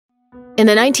In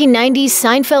the 1990s,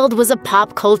 Seinfeld was a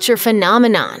pop culture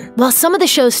phenomenon. While some of the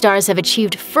show's stars have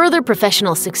achieved further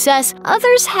professional success,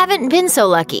 others haven't been so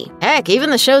lucky. Heck, even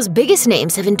the show's biggest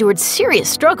names have endured serious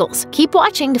struggles. Keep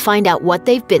watching to find out what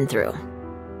they've been through.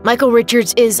 Michael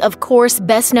Richards is, of course,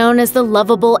 best known as the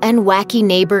lovable and wacky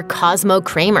neighbor Cosmo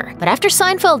Kramer. But after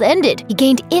Seinfeld ended, he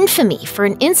gained infamy for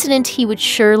an incident he would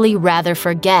surely rather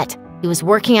forget. He was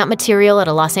working out material at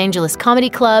a Los Angeles comedy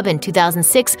club in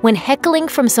 2006 when heckling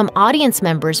from some audience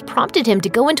members prompted him to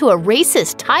go into a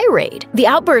racist tirade. The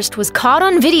outburst was caught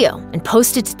on video and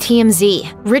posted to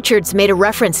TMZ. Richards made a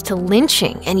reference to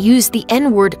lynching and used the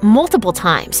N-word multiple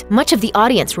times. Much of the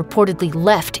audience reportedly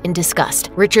left in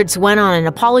disgust. Richards went on an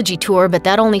apology tour, but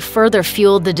that only further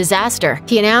fueled the disaster.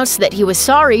 He announced that he was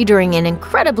sorry during an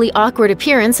incredibly awkward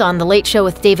appearance on The Late Show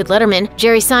with David Letterman.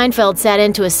 Jerry Seinfeld sat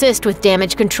in to assist with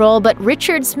damage control, but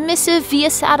Richards' missive via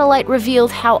satellite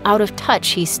revealed how out of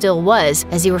touch he still was,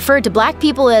 as he referred to black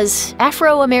people as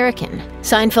Afro-American.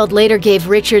 Seinfeld later gave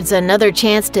Richards another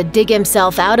chance to dig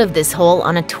himself out of this hole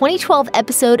on a 2012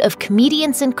 episode of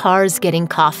Comedians in Cars Getting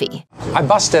Coffee. I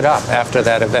busted up after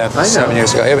that event 7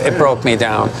 years ago. It broke me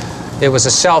down. It was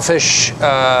a selfish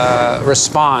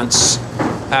response.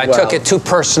 I took it too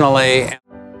personally.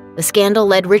 The scandal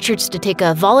led Richards to take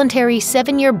a voluntary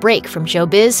 7-year break from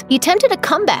showbiz. He attempted a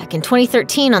comeback in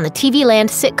 2013 on the TV Land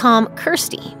sitcom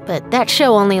Kirstie, but that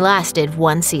show only lasted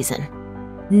 1 season.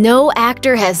 No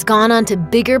actor has gone on to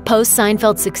bigger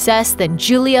post-Seinfeld success than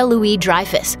Julia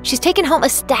Louis-Dreyfus. She's taken home a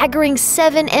staggering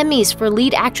 7 Emmys for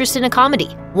lead actress in a comedy,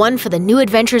 1 for The New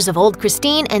Adventures of Old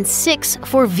Christine and 6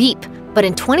 for Veep. But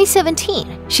in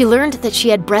 2017, she learned that she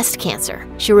had breast cancer.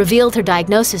 She revealed her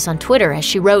diagnosis on Twitter as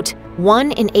she wrote,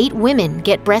 "1 in 8 women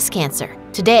get breast cancer.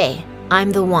 Today,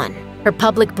 I'm the one." Her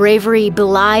public bravery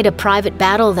belied a private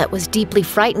battle that was deeply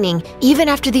frightening even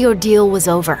after the ordeal was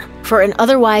over. For an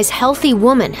otherwise healthy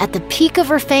woman at the peak of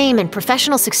her fame and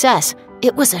professional success,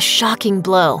 it was a shocking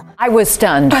blow. I was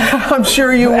stunned. I'm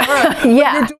sure you were.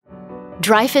 Yeah.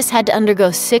 Dreyfus had to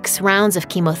undergo 6 rounds of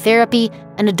chemotherapy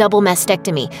and a double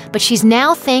mastectomy, but she's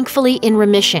now thankfully in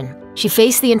remission. She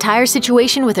faced the entire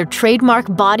situation with her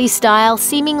trademark body style,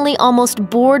 seemingly almost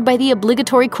bored by the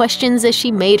obligatory questions as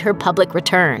she made her public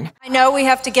return. I know we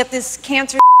have to get this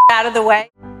cancer out of the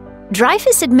way.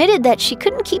 Dreyfus admitted that she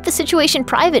couldn't keep the situation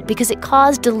private because it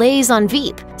caused delays on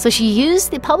Veep, so she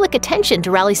used the public attention to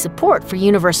rally support for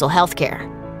universal healthcare.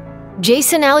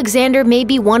 Jason Alexander may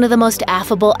be one of the most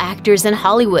affable actors in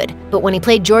Hollywood, but when he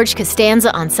played George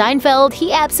Costanza on Seinfeld,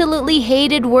 he absolutely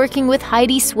hated working with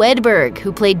Heidi Swedberg,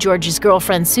 who played George's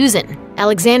girlfriend Susan.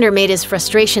 Alexander made his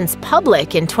frustrations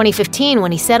public in 2015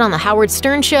 when he said on The Howard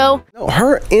Stern Show,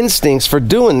 Her instincts for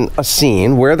doing a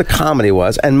scene where the comedy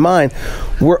was and mine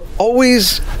were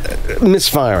always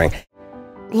misfiring.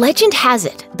 Legend has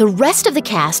it, the rest of the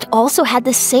cast also had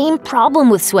the same problem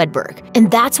with Swedberg,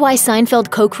 and that's why Seinfeld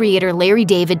co-creator Larry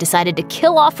David decided to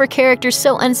kill off her character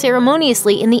so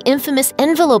unceremoniously in the infamous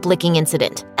envelope-licking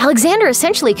incident. Alexander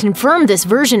essentially confirmed this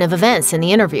version of events in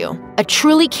the interview. A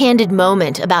truly candid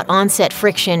moment about on-set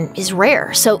friction is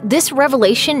rare, so this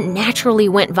revelation naturally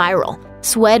went viral.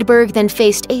 Swedberg then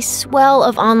faced a swell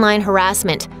of online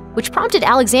harassment, which prompted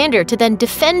Alexander to then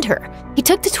defend her. He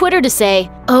took to Twitter to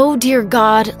say, "Oh dear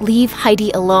God, leave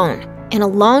Heidi alone." In a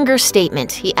longer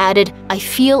statement, he added, "I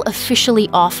feel officially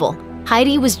awful.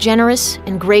 Heidi was generous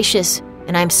and gracious,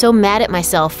 and I'm so mad at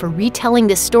myself for retelling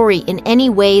this story in any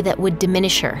way that would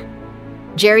diminish her."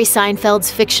 Jerry Seinfeld's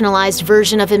fictionalized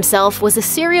version of himself was a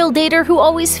serial dater who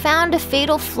always found a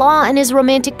fatal flaw in his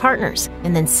romantic partners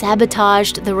and then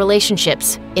sabotaged the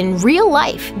relationships. In real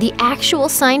life, the actual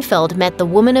Seinfeld met the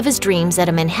woman of his dreams at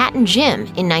a Manhattan gym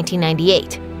in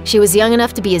 1998. She was young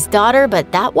enough to be his daughter, but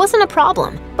that wasn't a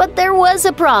problem. But there was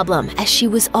a problem, as she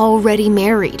was already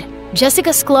married. Jessica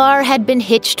Sklar had been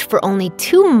hitched for only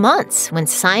 2 months when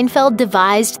Seinfeld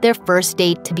devised their first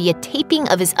date to be a taping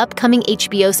of his upcoming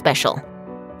HBO special.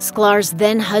 Sklar's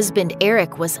then-husband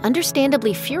Eric was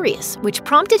understandably furious, which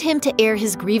prompted him to air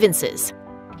his grievances.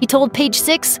 He told Page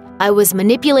Six, "I was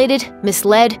manipulated,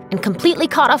 misled, and completely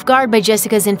caught off guard by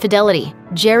Jessica's infidelity.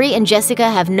 Jerry and Jessica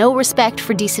have no respect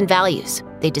for decent values.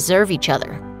 They deserve each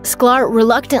other." Sklar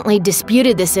reluctantly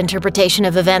disputed this interpretation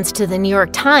of events to the New York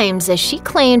Times as she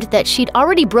claimed that she'd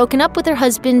already broken up with her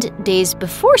husband days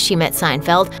before she met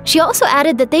Seinfeld. She also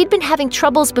added that they'd been having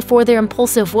troubles before their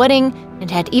impulsive wedding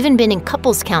and had even been in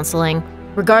couples counseling.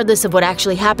 Regardless of what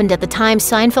actually happened at the time,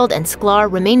 Seinfeld and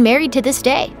Sklar remain married to this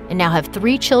day and now have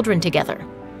 3 children together.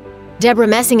 Debra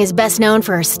Messing is best known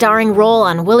for her starring role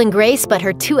on Will and Grace, but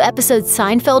her 2-episode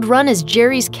Seinfeld run as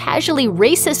Jerry's casually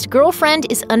racist girlfriend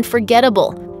is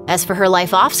unforgettable. As for her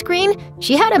life off-screen,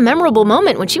 she had a memorable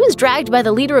moment when she was dragged by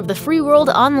the leader of the free world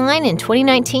online in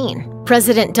 2019.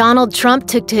 President Donald Trump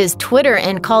took to his Twitter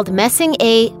and called Messing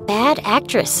a bad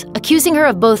actress, accusing her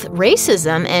of both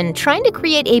racism and trying to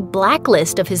create a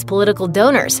blacklist of his political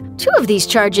donors. Two of these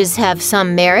charges have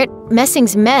some merit.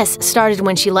 Messing's mess started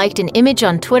when she liked an image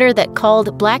on Twitter that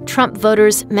called Black Trump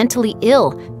voters mentally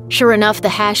ill. Sure enough, the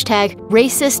hashtag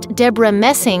racist Debra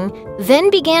Messing then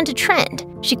began to trend.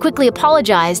 She quickly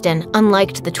apologized and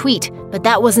unliked the tweet, but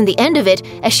that wasn't the end of it,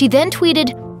 as she then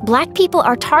tweeted, "Black people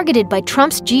are targeted by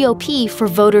Trump's GOP for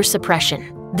voter suppression."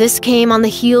 This came on the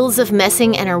heels of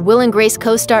Messing and her Will and Grace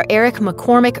co-star Eric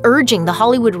McCormick urging The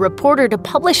Hollywood Reporter to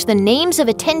publish the names of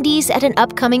attendees at an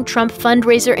upcoming Trump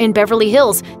fundraiser in Beverly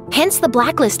Hills, hence the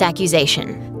blacklist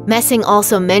accusation. Messing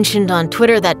also mentioned on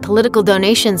Twitter that political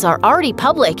donations are already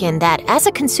public and that, as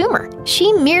a consumer,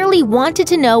 she merely wanted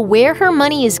to know where her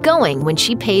money is going when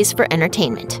she pays for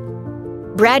entertainment.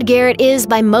 Brad Garrett is,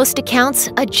 by most accounts,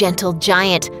 a gentle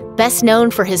giant. Best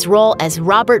known for his role as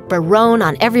Robert Barone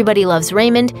on Everybody Loves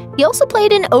Raymond, he also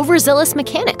played an overzealous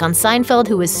mechanic on Seinfeld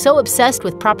who was so obsessed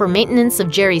with proper maintenance of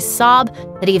Jerry's Saab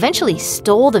that he eventually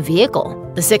stole the vehicle.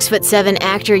 The 6'7"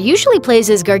 actor usually plays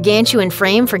his gargantuan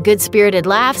frame for good-spirited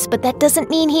laughs, but that doesn't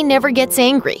mean he never gets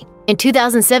angry. In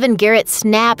 2007, Garrett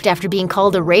snapped after being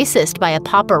called a racist by a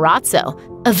paparazzo.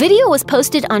 A video was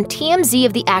posted on TMZ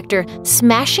of the actor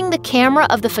smashing the camera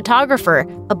of the photographer,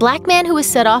 a black man who was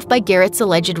set off by Garrett's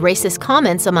alleged racist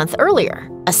comments a month earlier.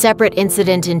 A separate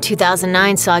incident in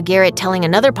 2009 saw Garrett telling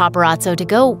another paparazzo to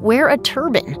go wear a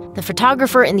turban. The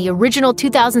photographer in the original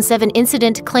 2007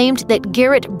 incident claimed that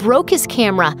Garrett broke his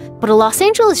camera, but a Los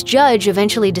Angeles judge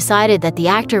eventually decided that the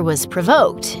actor was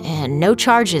provoked and no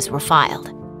charges were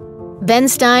filed. Ben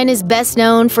Stein is best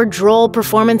known for droll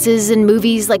performances in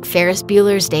movies like Ferris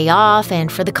Bueller's Day Off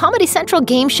and for the Comedy Central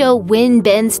game show Win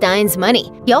Ben Stein's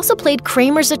Money. He also played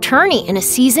Kramer's attorney in a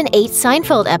Season 8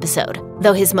 Seinfeld episode.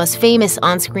 Though his most famous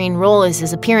on-screen role is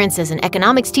his appearance as an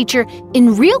economics teacher,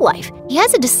 in real life, he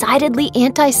has a decidedly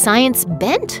anti-science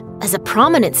bent. As a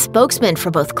prominent spokesman for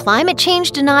both climate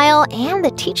change denial and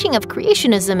the teaching of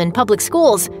creationism in public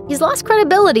schools, he's lost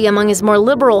credibility among his more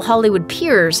liberal Hollywood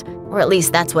peers, or at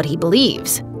least that's what he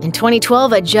believes. In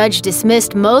 2012, a judge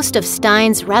dismissed most of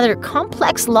Stein's rather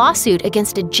complex lawsuit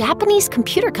against a Japanese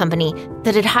computer company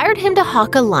that had hired him to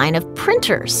hawk a line of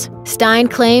printers. Stein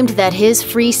claimed that his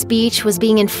free speech was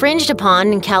being infringed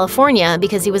upon in California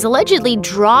because he was allegedly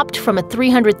dropped from a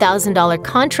 $300,000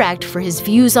 contract for his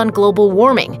views on global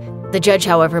warming. The judge,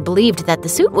 however, believed that the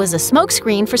suit was a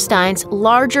smokescreen for Stein's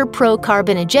larger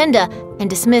pro-carbon agenda and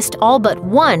dismissed all but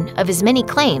one of his many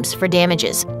claims for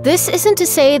damages. This isn't to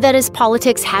say that his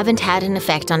politics haven't had an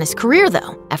effect on his career,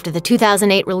 though. After the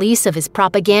 2008 release of his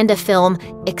propaganda film,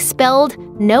 Expelled,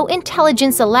 No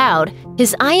Intelligence Allowed,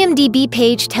 his IMDb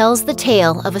page tells the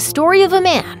tale of a story of a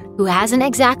man who hasn't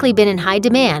exactly been in high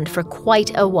demand for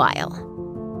quite a while.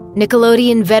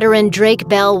 Nickelodeon veteran Drake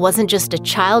Bell wasn't just a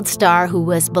child star who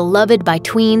was beloved by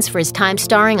tweens for his time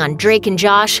starring on Drake and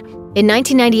Josh. In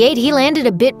 1998, he landed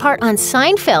a bit part on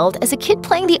Seinfeld as a kid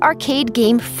playing the arcade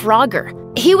game Frogger.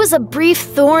 He was a brief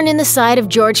thorn in the side of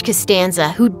George Costanza,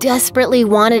 who desperately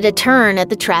wanted a turn at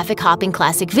the traffic-hopping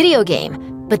classic video game.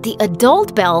 But the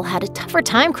adult Bell had a tougher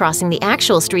time crossing the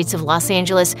actual streets of Los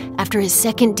Angeles after his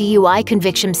second DUI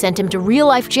conviction sent him to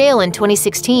real-life jail in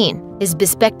 2016. His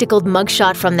bespectacled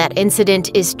mugshot from that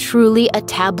incident is truly a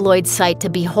tabloid sight to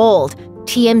behold.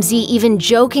 TMZ even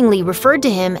jokingly referred to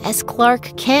him as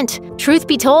Clark Kent. Truth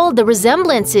be told, the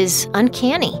resemblance is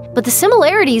uncanny, but the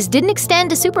similarities didn't extend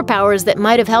to superpowers that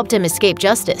might have helped him escape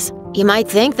justice. You might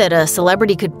think that a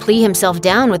celebrity could plea himself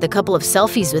down with a couple of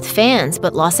selfies with fans,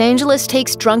 but Los Angeles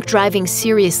takes drunk driving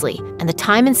seriously, and the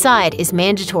time inside is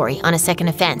mandatory on a second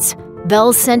offense.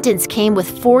 Bell's sentence came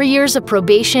with 4 years of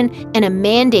probation and a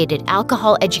mandated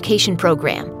alcohol education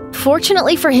program.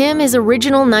 Fortunately for him, his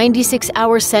original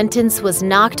 96-hour sentence was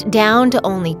knocked down to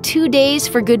only 2 days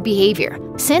for good behavior.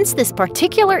 Since this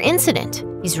particular incident,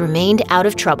 he's remained out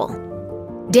of trouble.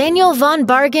 Daniel von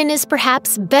Bargen is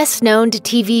perhaps best known to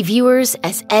TV viewers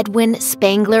as Edwin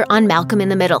Spangler on Malcolm in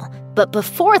the Middle. But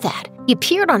before that, he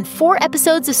appeared on 4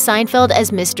 episodes of Seinfeld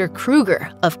as Mr.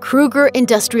 Kruger of Kruger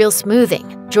Industrial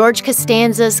Smoothing, George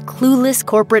Costanza's clueless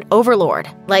corporate overlord.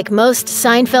 Like most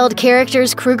Seinfeld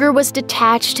characters, Kruger was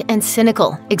detached and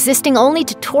cynical, existing only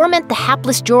to torment the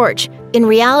hapless George. In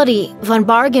reality, von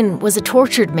Bargen was a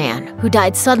tortured man who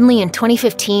died suddenly in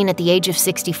 2015 at the age of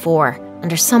 64,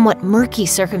 under somewhat murky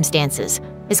circumstances.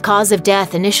 His cause of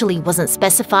death initially wasn't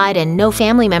specified, and no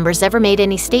family members ever made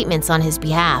any statements on his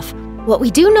behalf. What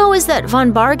we do know is that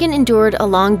von Bargen endured a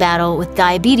long battle with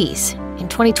diabetes. In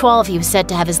 2012, he was set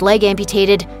to have his leg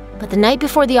amputated, but the night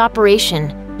before the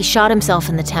operation, he shot himself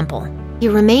in the temple. He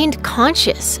remained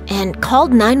conscious and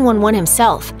called 911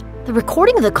 himself. The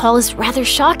recording of the call is rather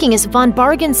shocking as von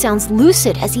Bargen sounds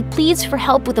lucid as he pleads for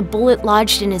help with a bullet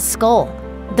lodged in his skull.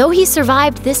 Though he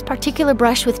survived this particular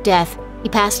brush with death, he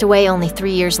passed away only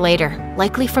 3 years later,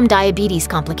 likely from diabetes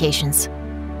complications.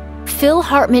 Phil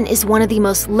Hartman is one of the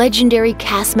most legendary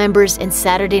cast members in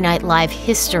Saturday Night Live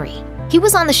history. He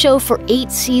was on the show for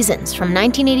 8 seasons, from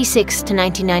 1986 to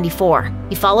 1994.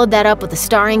 He followed that up with a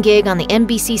starring gig on the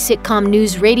NBC sitcom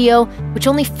News Radio, which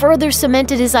only further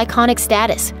cemented his iconic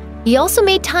status. He also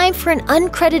made time for an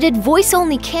uncredited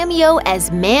voice-only cameo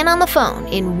as Man on the Phone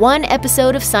in one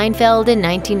episode of Seinfeld in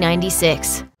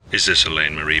 1996. Is this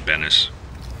Elaine Marie Bennis?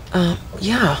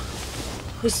 Yeah.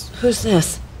 Who's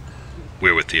this?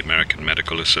 We're with the American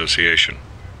Medical Association,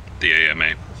 the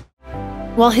AMA.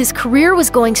 While his career was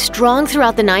going strong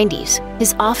throughout the 90s,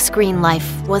 his off-screen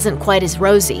life wasn't quite as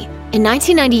rosy. In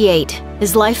 1998,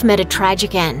 his life met a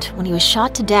tragic end when he was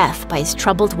shot to death by his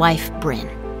troubled wife, Bryn.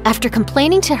 After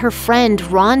complaining to her friend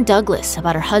Ron Douglas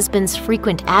about her husband's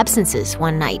frequent absences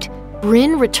one night,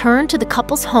 Bryn returned to the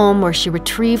couple's home where she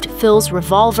retrieved Phil's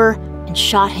revolver and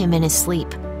shot him in his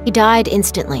sleep. He died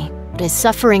instantly, but his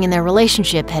suffering in their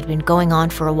relationship had been going on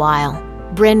for a while.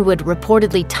 Bryn would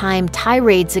reportedly time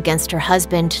tirades against her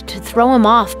husband to throw him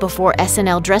off before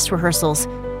SNL dress rehearsals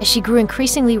as she grew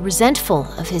increasingly resentful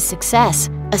of his success.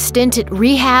 A stint at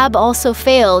rehab also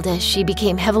failed as she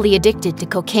became heavily addicted to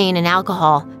cocaine and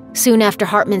alcohol. Soon after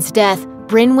Hartman's death,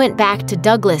 Bryn went back to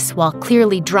Douglas while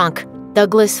clearly drunk.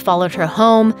 Douglas followed her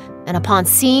home and upon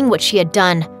seeing what she had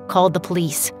done, called the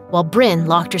police, while Bryn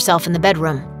locked herself in the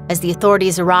bedroom. As the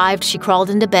authorities arrived, she crawled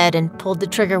into bed and pulled the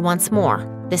trigger once more,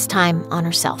 this time on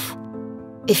herself.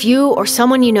 If you or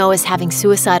someone you know is having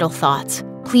suicidal thoughts,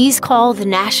 please call the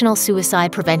National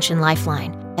Suicide Prevention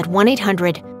Lifeline at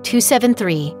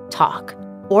 1-800-273-TALK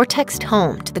or text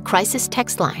HOME to the crisis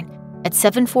text line at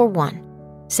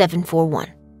 741-741.